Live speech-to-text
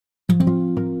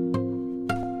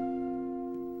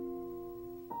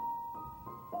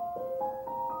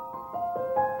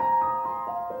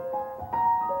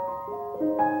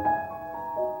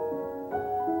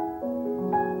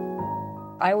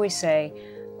I always say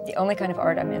the only kind of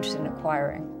art I'm interested in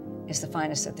acquiring is the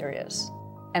finest that there is.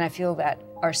 And I feel that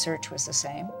our search was the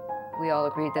same. We all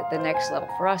agreed that the next level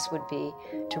for us would be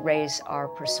to raise our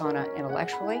persona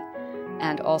intellectually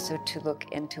and also to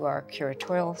look into our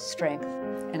curatorial strength.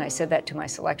 And I said that to my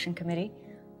selection committee.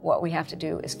 What we have to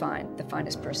do is find the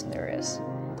finest person there is.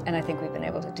 And I think we've been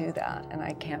able to do that, and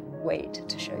I can't wait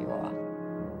to show you all.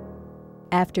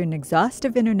 After an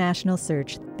exhaustive international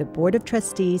search, the Board of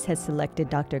Trustees has selected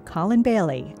Dr. Colin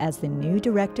Bailey as the new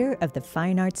director of the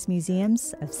Fine Arts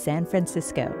Museums of San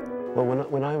Francisco. Well,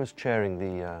 when I was chairing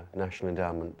the National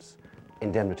Endowment's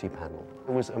Indemnity Panel,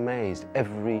 I was amazed.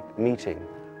 Every meeting,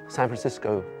 San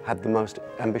Francisco had the most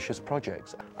ambitious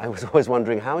projects. I was always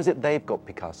wondering, how is it they've got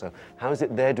Picasso? How is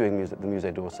it they're doing music at the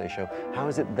Musée d'Orsay show? How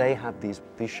is it they have these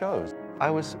shows? I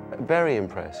was very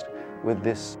impressed with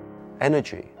this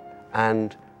energy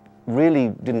and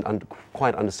really didn't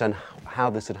quite understand how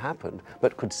this had happened,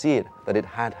 but could see it, that it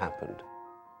had happened.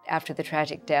 After the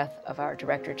tragic death of our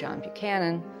director, John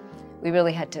Buchanan, we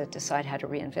really had to decide how to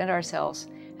reinvent ourselves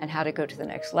and how to go to the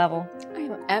next level. I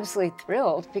am absolutely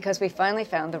thrilled because we finally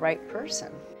found the right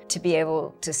person. To be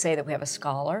able to say that we have a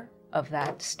scholar of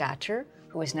that stature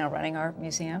who is now running our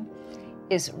museum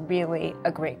is really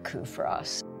a great coup for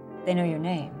us. They know your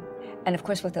name. And of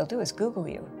course what they'll do is Google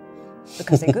you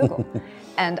because they Google.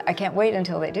 And I can't wait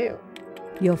until they do.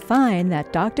 You'll find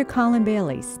that Dr. Colin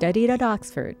Bailey studied at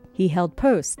Oxford. He held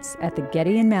posts at the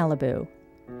Getty in Malibu,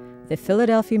 the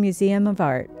Philadelphia Museum of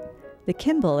Art, the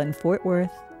Kimball in Fort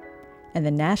Worth, and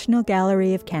the National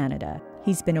Gallery of Canada.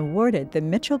 He's been awarded the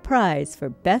Mitchell Prize for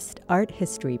Best Art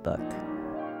History Book.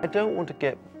 I don't want to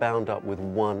get bound up with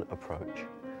one approach.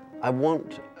 I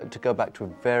want to go back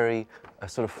to a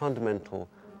sort of fundamental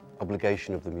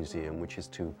obligation of the museum, which is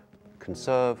to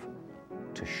conserve,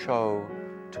 to show,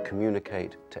 to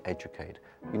communicate, to educate.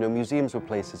 You know, museums were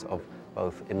places of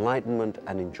both enlightenment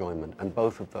and enjoyment, and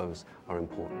both of those are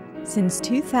important. Since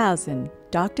 2000,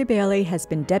 Dr. Bailey has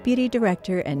been Deputy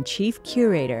Director and Chief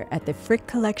Curator at the Frick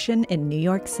Collection in New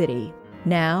York City.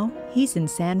 Now, he's in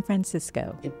San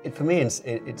Francisco. For me,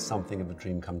 it's something of a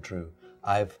dream come true.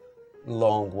 I've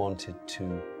long wanted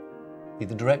to be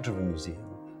the director of a museum,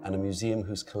 and a museum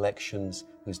whose collections,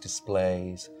 whose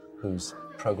displays, whose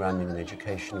programming and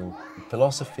educational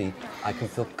philosophy I can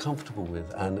feel comfortable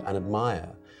with and admire.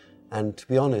 And to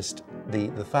be honest, the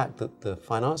fact that the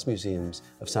Fine Arts Museums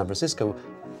of San Francisco,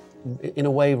 in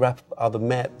a way, are the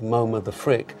Met, the MoMA, the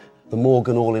Frick, the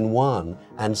Morgan all in one,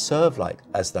 and serve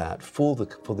as that for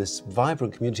this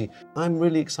vibrant community, I'm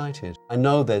really excited. I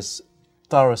know there's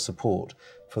thorough support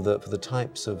for the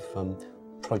types of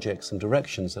projects and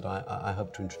directions that I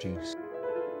hope to introduce.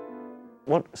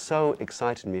 What so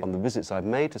excited me on the visits I've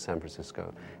made to San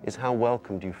Francisco is how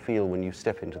welcomed you feel when you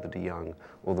step into the De Young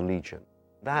or the Legion.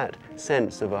 That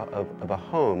sense of a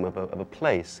home, of a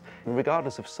place,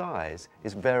 regardless of size,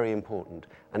 is very important.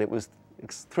 And it was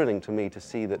thrilling to me to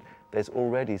see that there's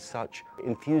already such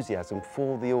enthusiasm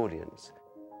for the audience.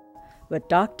 What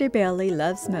Dr. Bailey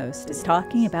loves most is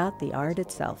talking about the art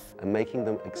itself. And making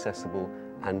them accessible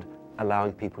and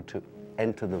allowing people to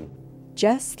enter them.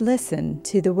 Just listen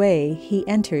to the way he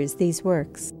enters these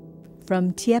works.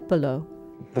 From Tiepolo.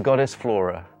 The goddess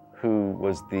Flora, who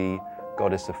was the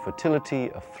goddess of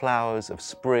fertility, of flowers, of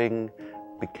spring,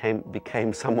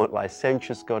 became somewhat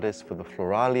licentious goddess for the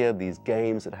Floralia, these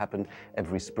games that happened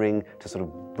every spring to sort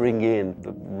of bring in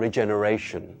the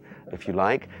regeneration, if you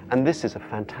like. And this is a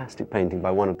fantastic painting by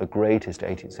one of the greatest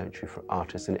 18th century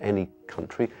artists in any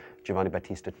country, Giovanni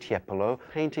Battista Tiepolo,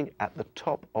 painting at the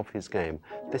top of his game.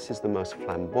 This is the most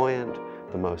flamboyant,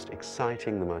 the most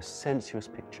exciting, the most sensuous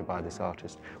picture by this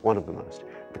artist, one of the most.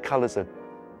 The colors are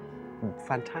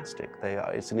fantastic.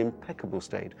 It's an impeccable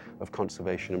state of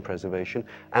conservation and preservation,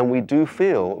 and we do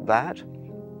feel that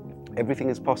everything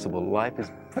is possible. Life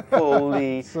is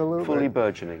fully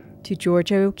burgeoning. To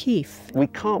Georgia O'Keeffe. We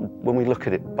can't, when we look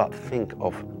at it, but think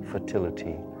of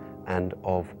fertility and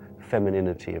of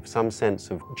femininity, of some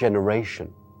sense of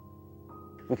generation.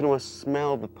 We can almost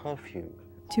smell the perfume.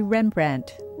 To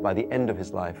Rembrandt. By the end of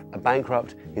his life, a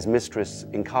bankrupt, his mistress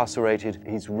incarcerated,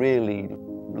 he's really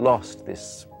lost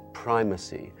this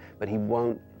primacy, but he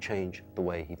won't change the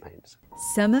way he paints.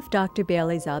 Some of Dr.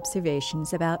 Bailey's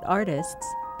observations about artists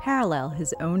parallel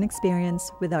his own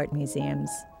experience with art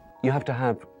museums. You have to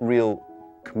have real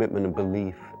commitment and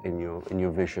belief in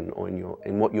your vision, or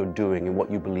in what you're doing and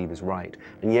what you believe is right.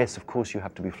 And yes, of course, you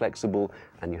have to be flexible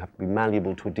and you have to be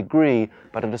malleable to a degree,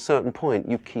 but at a certain point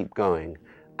you keep going.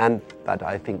 And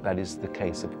I think that is the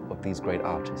case of these great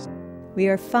artists. We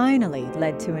are finally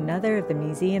led to another of the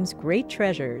museum's great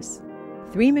treasures.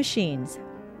 3 machines,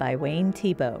 by Wayne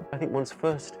Thiebaud. I think one's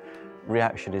first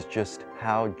reaction is just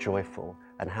how joyful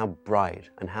and how bright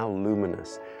and how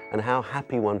luminous and how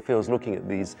happy one feels looking at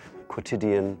these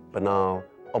quotidian, banal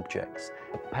objects.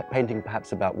 Painting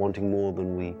perhaps about wanting more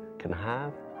than we can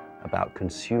have, about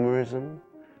consumerism,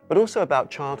 but also about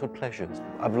childhood pleasures.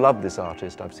 I've loved this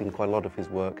artist, I've seen quite a lot of his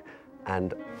work,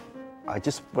 and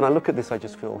when I look at this, I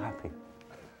just feel happy.